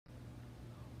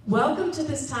Welcome to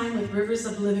this time with Rivers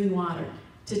of Living Water.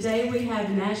 Today we have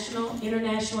International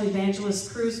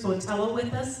Evangelist Cruz Botello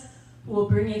with us, who will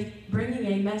bringing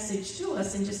a message to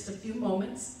us in just a few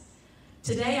moments.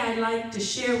 Today I'd like to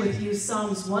share with you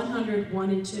Psalms 101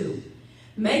 and 2.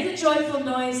 Make a joyful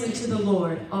noise unto the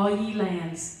Lord, all ye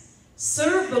lands.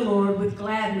 Serve the Lord with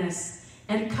gladness,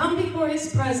 and come before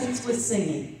his presence with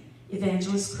singing.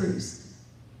 Evangelist Cruz.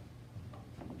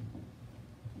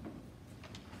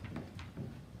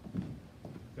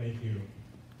 Thank you.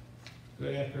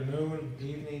 Good afternoon,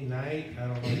 evening, night. I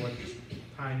don't know what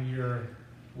time you're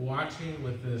watching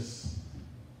with this,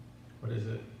 what is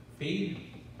it, feed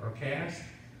or cast.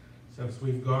 Since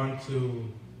we've gone to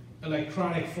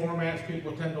electronic formats,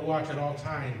 people tend to watch at all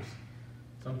times.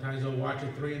 Sometimes they'll watch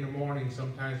at 3 in the morning,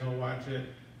 sometimes they'll watch it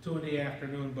 2 in the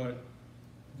afternoon, but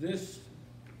this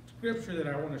scripture that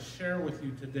I want to share with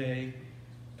you today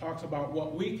talks about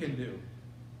what we can do.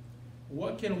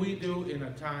 What can we do in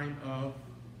a time of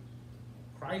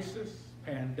crisis,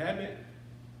 pandemic,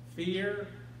 fear?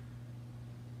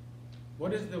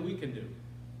 What is it that we can do?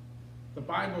 The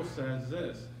Bible says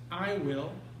this: I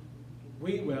will,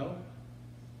 we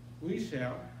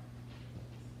shall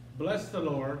bless the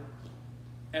Lord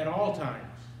at all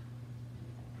times.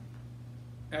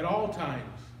 At all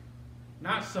times.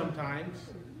 Not sometimes,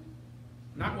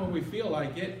 not when we feel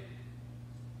like it,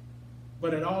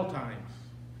 but at all times.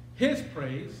 His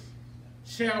praise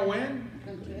shall when?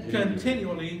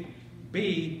 Continually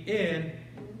be in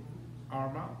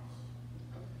our mouths.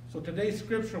 So today's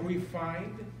scripture we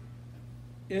find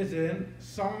is in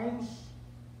Psalms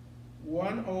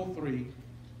 103.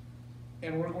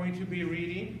 And we're going to be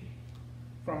reading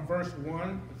from verse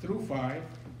 1 through 5.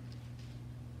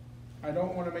 I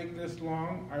don't want to make this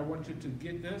long. I want you to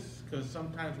get this, because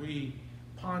sometimes we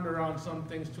ponder on some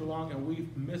things too long and we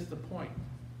miss the point.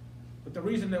 But the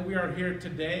reason that we are here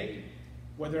today,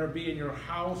 whether it be in your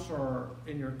house or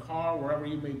in your car, wherever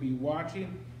you may be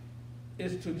watching,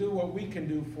 is to do what we can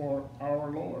do for our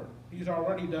Lord. He's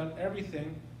already done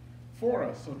everything for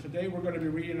us. So today we're going to be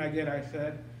reading, again, I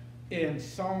said, in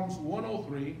Psalms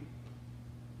 103,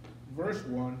 verse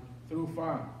 1 through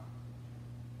 5.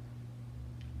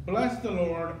 Bless the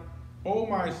Lord, O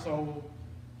my soul,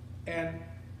 and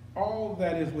all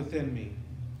that is within me.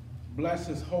 Bless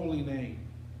his holy name.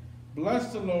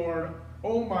 Bless the Lord,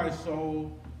 O my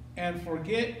soul, and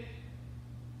forget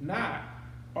not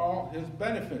all his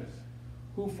benefits,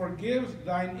 who forgives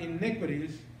thine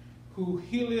iniquities, who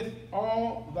healeth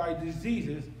all thy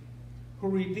diseases, who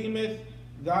redeemeth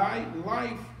thy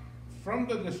life from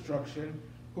the destruction,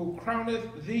 who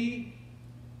crowneth thee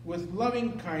with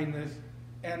loving kindness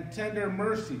and tender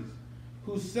mercies,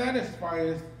 who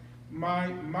satisfieth my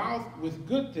mouth with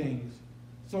good things,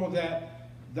 so that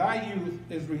thy youth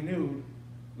is renewed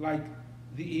like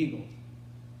the eagle.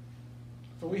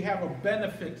 So we have a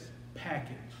benefits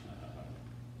package.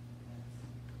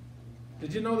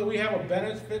 Did you know that we have a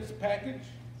benefits package?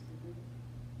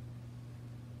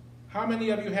 How many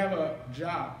of you have a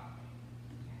job?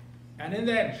 And in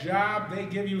that job, they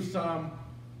give you some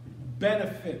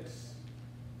benefits.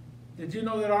 Did you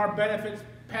know that our benefits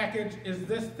package is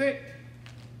this thick?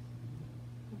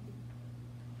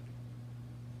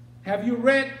 Have you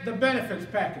read the benefits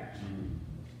package?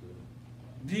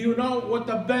 Do you know what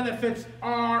the benefits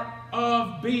are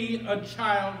of being a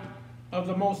child of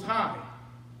the Most High?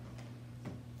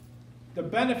 The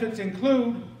benefits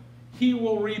include, he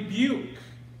will rebuke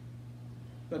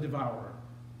the devourer.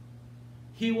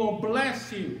 He will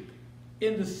bless you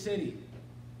in the city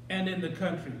and in the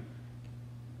country,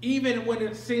 even when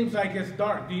it seems like it's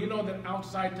dark. Do you know that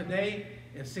outside today,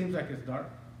 it seems like it's dark?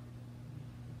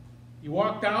 You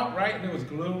walked out, right, and it was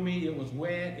gloomy, it was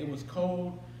wet, it was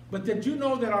cold. But did you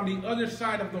know that on the other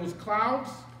side of those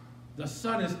clouds, the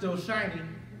sun is still shining?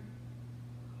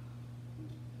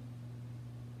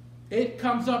 It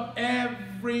comes up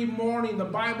every morning. The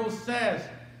Bible says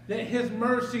that his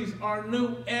mercies are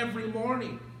new every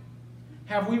morning.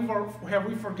 Have we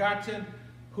forgotten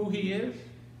who he is?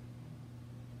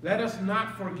 Let us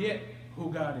not forget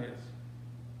who God is.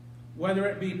 Whether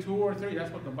it be 2 or 3,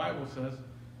 that's what the Bible says.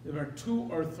 If there are 2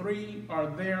 or 3 are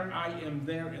there, I am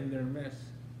there in their midst.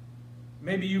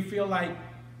 Maybe you feel like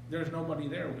there's nobody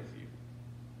there with you.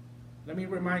 Let me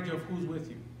remind you of who's with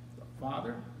you. The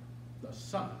Father, the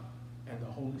Son, and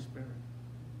the Holy Spirit.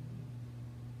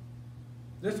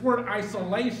 This word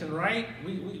isolation, right?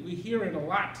 We hear it a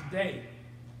lot today.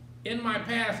 In my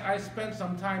past, I spent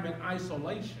some time in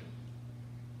isolation.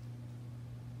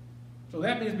 So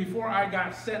that means before I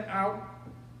got sent out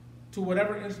to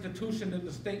whatever institution that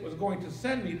the state was going to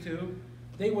send me to,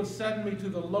 they would send me to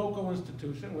the local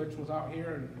institution, which was out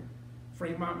here in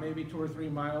Fremont, maybe 2 or 3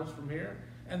 miles from here,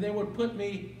 and they would put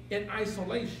me in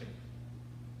isolation.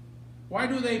 Why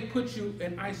do they put you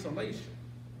in isolation?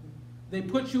 They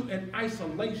put you in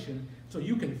isolation so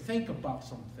you can think about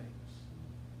some things.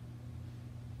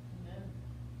 Amen.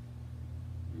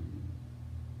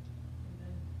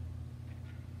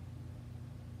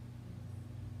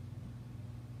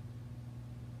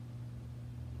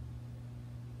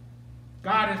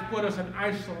 God has put us in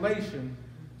isolation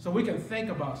so we can think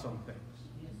about some things.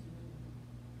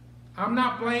 I'm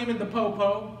not blaming the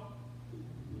popo.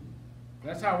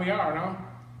 That's how we are, no?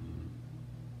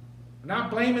 I'm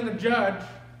not blaming the judge.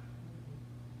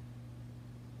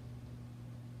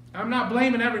 I'm not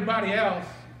blaming everybody else.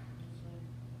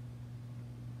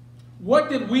 What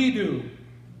did we do?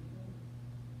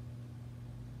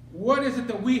 What is it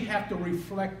that we have to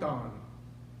reflect on?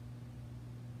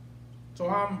 So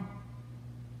I'm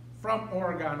from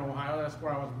Oregon, Ohio. That's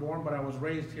where I was born, but I was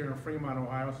raised here in Fremont,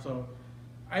 Ohio. So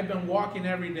I've been walking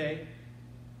every day.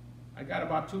 I got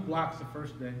about 2 blocks the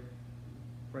first day.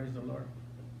 Praise the Lord.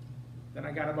 Then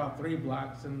I got about 3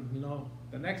 blocks, and you know,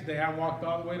 the next day I walked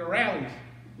all the way to Rallies.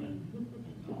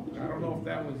 I don't know if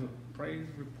that was a praise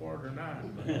report or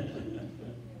not. But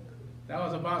that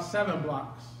was about 7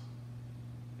 blocks.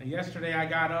 And yesterday I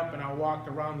got up and I walked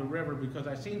around the river because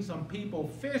I seen some people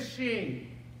fishing.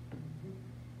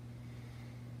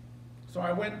 So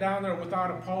I went down there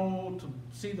without a pole to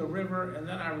see the river, and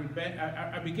then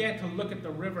I began to look at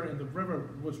the river, and the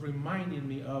river was reminding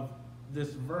me of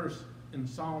this verse in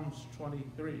Psalms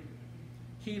 23.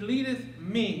 He leadeth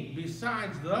me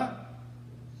besides the...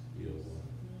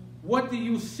 What do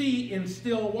you see in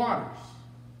still waters?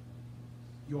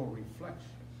 Your reflection.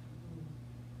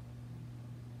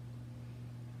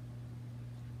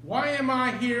 Why am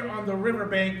I here on the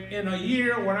riverbank in a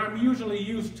year when I'm usually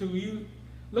used to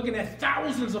looking at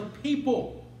thousands of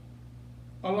people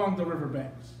along the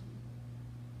riverbanks?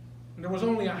 And there was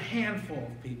only a handful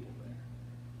of people there.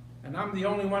 And I'm the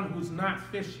only one who's not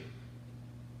fishing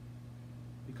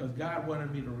because God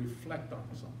wanted me to reflect on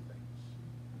some things.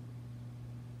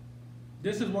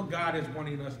 This is what God is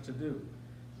wanting us to do.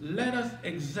 Let us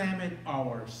examine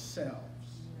ourselves.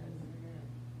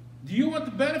 Do you want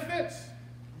the benefits?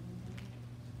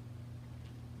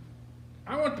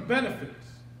 I want the benefits.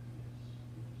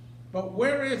 But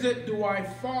where is it do I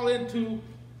fall into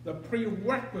the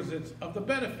prerequisites of the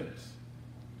benefits?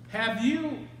 Have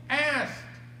you asked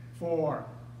for,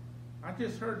 I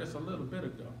just heard this a little bit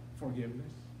ago,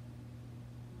 forgiveness?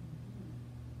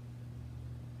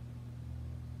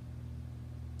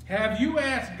 Have you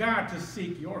asked God to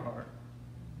seek your heart?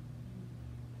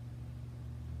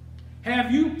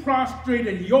 Have you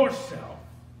prostrated yourself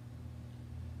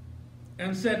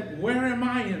and said, where am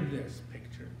I in this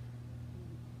picture?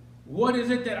 What is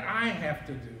it that I have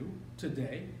to do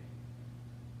today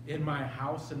in my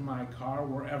house, in my car,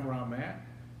 wherever I'm at?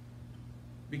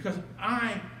 Because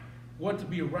I want to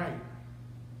be right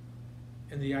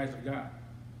in the eyes of God.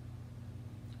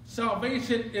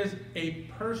 Salvation is a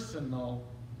personal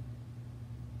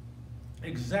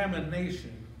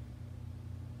examination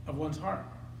of one's heart.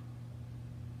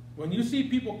 When you see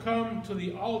people come to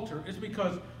the altar, it's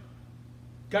because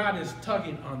God is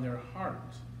tugging on their heart.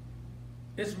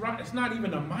 It's not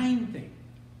even a mind thing,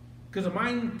 because the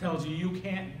mind tells you you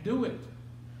can't do it.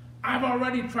 I've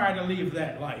already tried to leave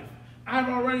that life. I've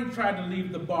already tried to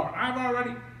leave the bar.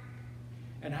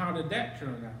 And how did that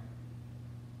turn out?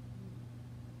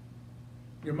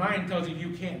 Your mind tells you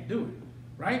you can't do it,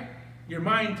 right? Your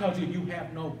mind tells you you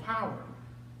have no power.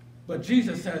 But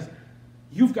Jesus says,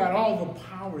 you've got all the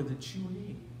power that you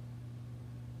need.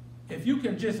 If you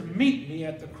can just meet me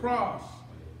at the cross,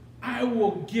 I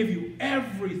will give you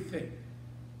everything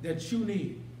that you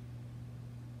need.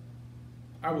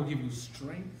 I will give you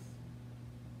strength.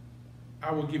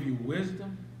 I will give you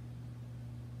wisdom.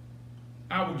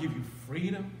 I will give you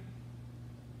freedom.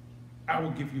 I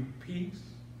will give you peace.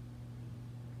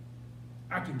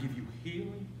 I can give you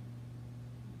healing.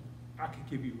 I can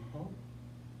give you hope.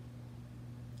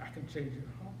 I can change your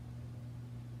heart.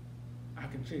 I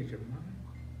can change your mind.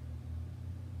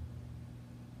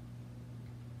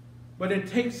 But it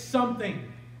takes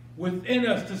something within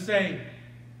us to say,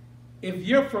 if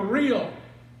you're for real,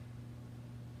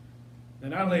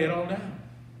 then I lay it all down.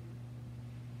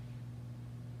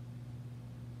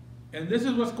 And this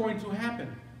is what's going to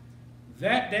happen.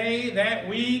 That day, that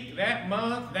week, that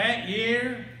month, that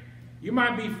year, you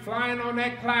might be flying on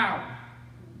that cloud.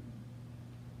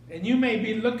 And you may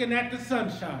be looking at the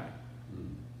sunshine.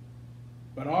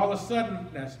 But all of a sudden,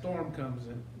 that storm comes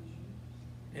in.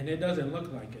 And it doesn't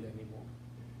look like it anymore.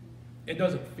 It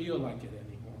doesn't feel like it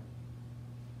anymore.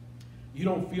 You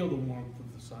don't feel the warmth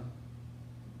of the sun.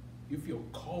 You feel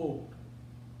cold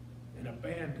and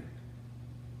abandoned.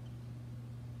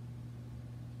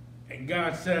 And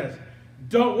God says,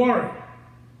 don't worry.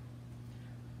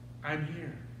 I'm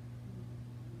here.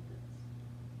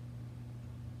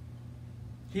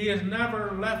 He has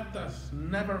never left us,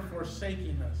 never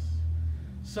forsaken us.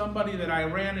 Somebody that I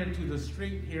ran into the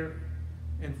street here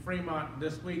in Fremont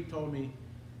this week told me,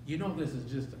 you know, this is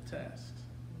just a test.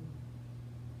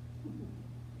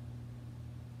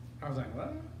 I was like,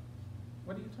 what?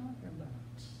 What are you talking about?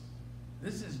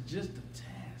 This is just a test.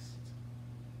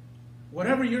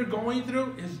 Whatever you're going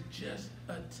through is just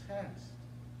a test.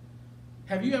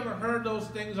 Have you ever heard those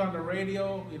things on the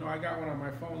radio? You know, I got one on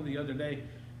my phone the other day.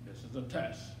 This is a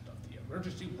test of the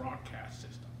emergency broadcast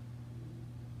system.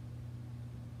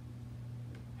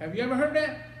 Have you ever heard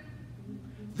that?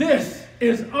 This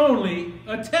is only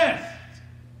a test.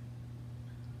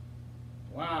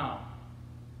 Wow.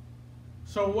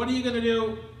 So what are you going to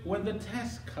do when the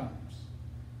test comes?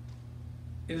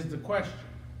 Is the question.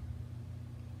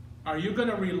 Are you going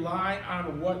to rely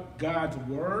on what God's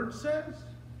word says?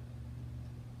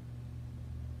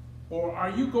 Or are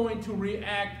you going to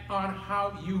react on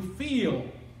how you feel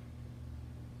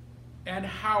and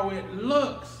how it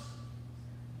looks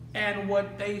and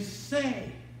what they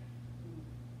say?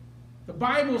 The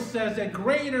Bible says that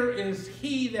greater is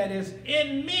he that is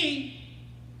in me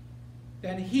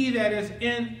than he that is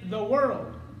in the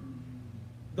world.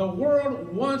 The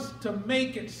world wants to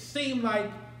make it seem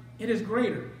like it is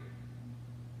greater.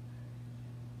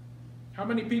 How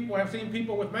many people have seen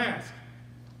people with masks?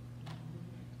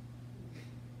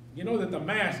 You know that the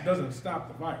mask doesn't stop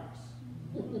the virus.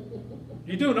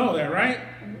 You do know that, right?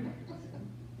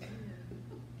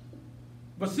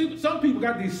 But see, some people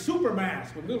got these super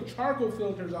masks with little charcoal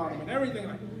filters on them and everything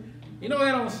like that. You know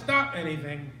that don't stop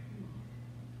anything,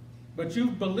 but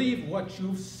you believe what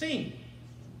you've seen.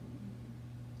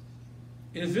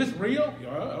 Is this real?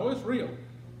 Oh, it's real.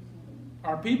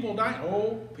 Are people dying?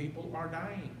 Oh, people are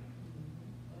dying.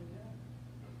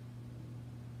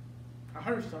 I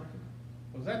heard something.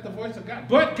 Was that the voice of God?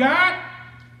 But God,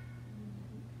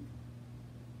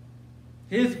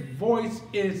 his voice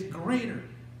is greater.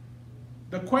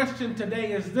 The question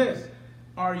today is this: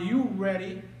 are you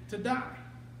ready to die?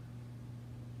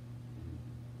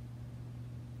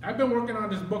 I've been working on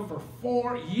this book for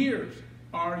 4 years.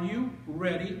 Are you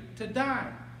ready to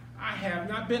die? I have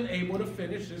not been able to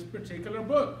finish this particular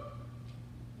book.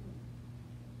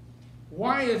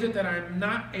 Why is it that I'm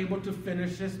not able to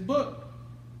finish this book?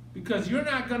 Because you're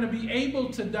not going to be able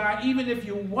to die even if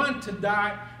you want to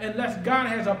die unless God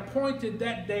has appointed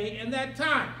that day and that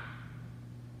time.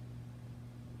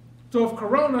 So if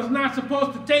Corona's not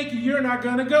supposed to take you, you're not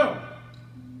going to go.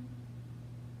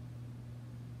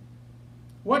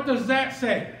 What does that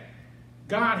say?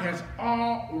 God has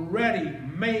already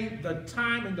made the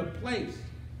time and the place,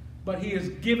 but he has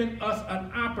given us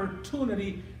an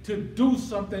opportunity to do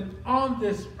something on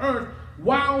this earth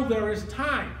while there is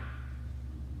time.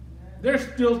 There's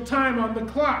still time on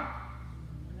the clock.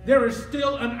 There is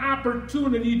still an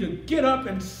opportunity to get up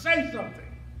and say something.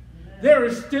 There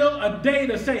is still a day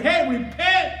to say, hey,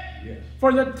 repent, yes,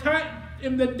 for the time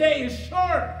in the day is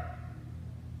short.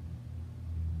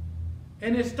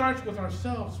 And it starts with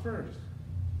ourselves first.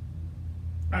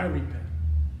 I repent.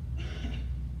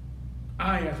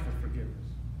 I ask for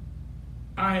forgiveness.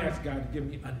 I ask God to give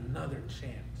me another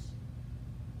chance,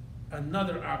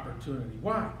 another opportunity.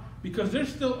 Why? Because there's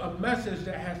still a message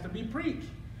that has to be preached.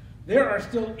 There are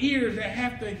still ears that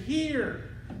have to hear.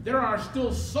 There are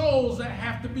still souls that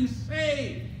have to be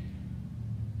saved.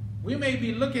 We may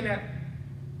be looking at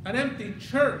an empty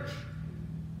church,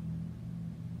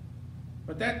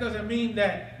 but that doesn't mean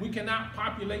that we cannot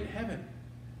populate heaven.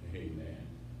 Amen.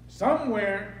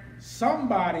 Somewhere,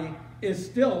 somebody is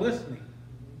still listening.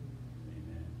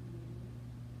 Amen.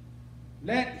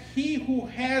 Let he who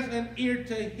has an ear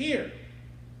to hear.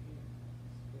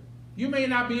 You may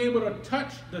not be able to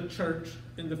touch the church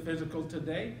in the physical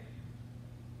today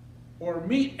or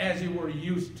meet as you were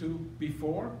used to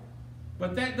before,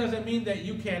 but that doesn't mean that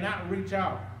you cannot reach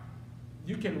out.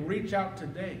 You can reach out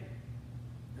today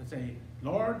and say,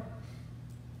 Lord,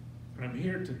 I'm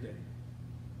here today.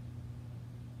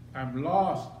 I'm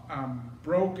lost, I'm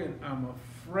broken, I'm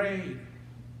afraid.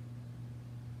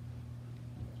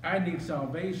 I need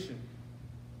salvation.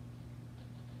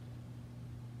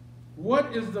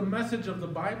 What is the message of the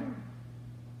Bible?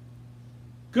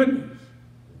 Good news.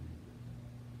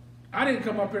 I didn't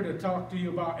come up here to talk to you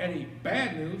about any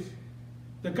bad news.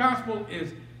 The gospel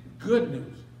is good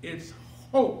news. It's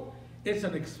hope. It's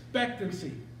an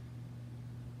expectancy.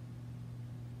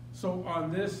 So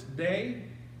on this day,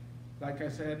 like I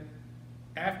said,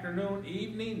 afternoon,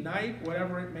 evening, night,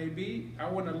 whatever it may be, I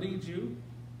want to lead you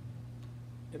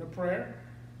in a prayer.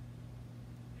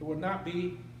 It would not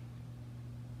be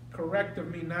correct of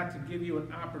me not to give you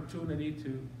an opportunity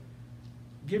to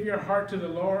give your heart to the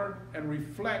Lord and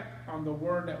reflect on the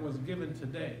word that was given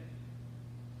today.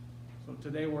 So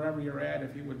today, wherever you're at,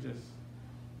 if you would just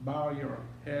bow your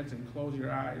heads and close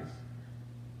your eyes.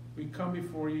 We come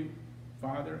before you,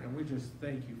 Father, and we just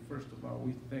thank you. First of all,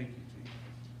 we thank you, Jesus.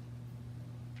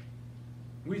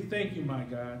 We thank you, my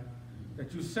God,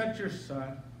 that you sent your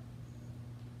Son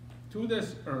to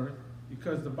this earth,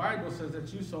 because the Bible says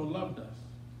that you so loved us,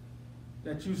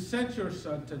 that you sent your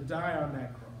Son to die on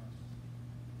that cross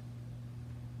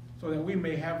so that we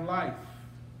may have life.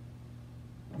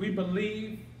 We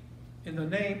believe in the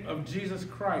name of Jesus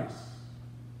Christ,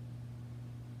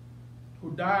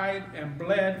 who died and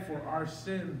bled for our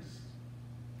sins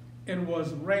and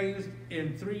was raised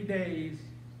in 3 days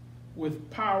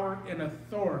with power and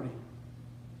authority.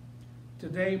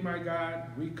 Today, my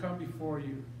God, we come before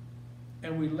you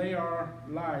and we lay our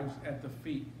lives at the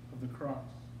feet of the cross.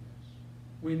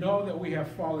 We know that we have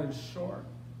fallen short.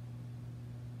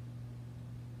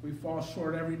 We fall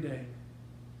short every day.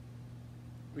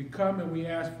 We come and we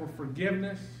ask for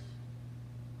forgiveness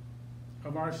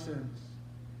of our sins.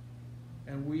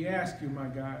 And we ask you, my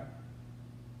God,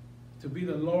 to be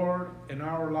the Lord in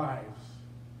our lives,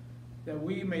 that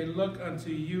we may look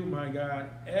unto you, my God,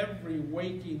 every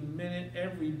waking minute,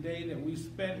 every day that we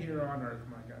spend here on earth,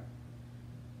 my God.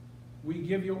 We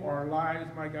give you our lives,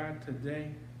 my God,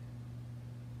 today.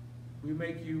 We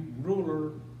make you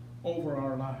ruler over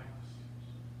our lives.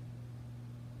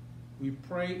 We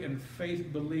pray in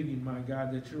faith believing, my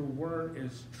God, that your word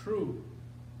is true.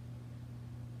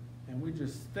 And we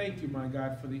just thank you, my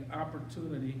God, for the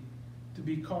opportunity to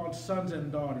be called sons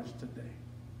and daughters today.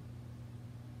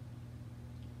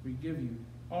 We give you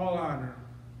all honor.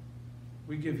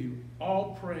 We give you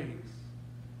all praise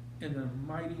in the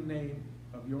mighty name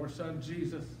of your Son,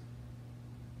 Jesus.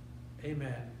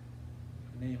 Amen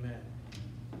and amen.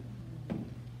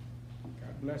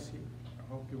 God bless you.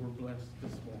 I hope you were blessed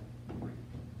this morning.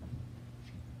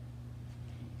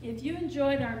 If you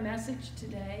enjoyed our message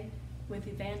today with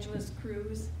Evangelist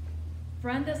Cruz,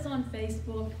 friend us on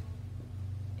Facebook,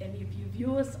 and if you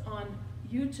view us on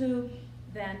YouTube,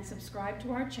 then subscribe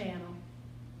to our channel.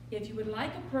 If you would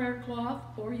like a prayer cloth,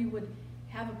 or you would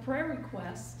have a prayer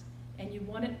request and you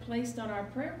want it placed on our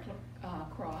prayer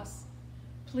cross,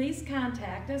 please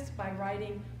contact us by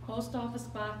writing Post Office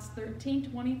Box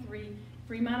 1323,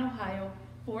 Fremont, Ohio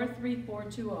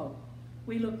 43420.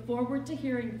 We look forward to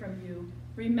hearing from you.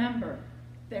 Remember,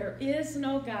 there is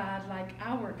no God like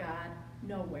our God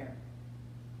nowhere.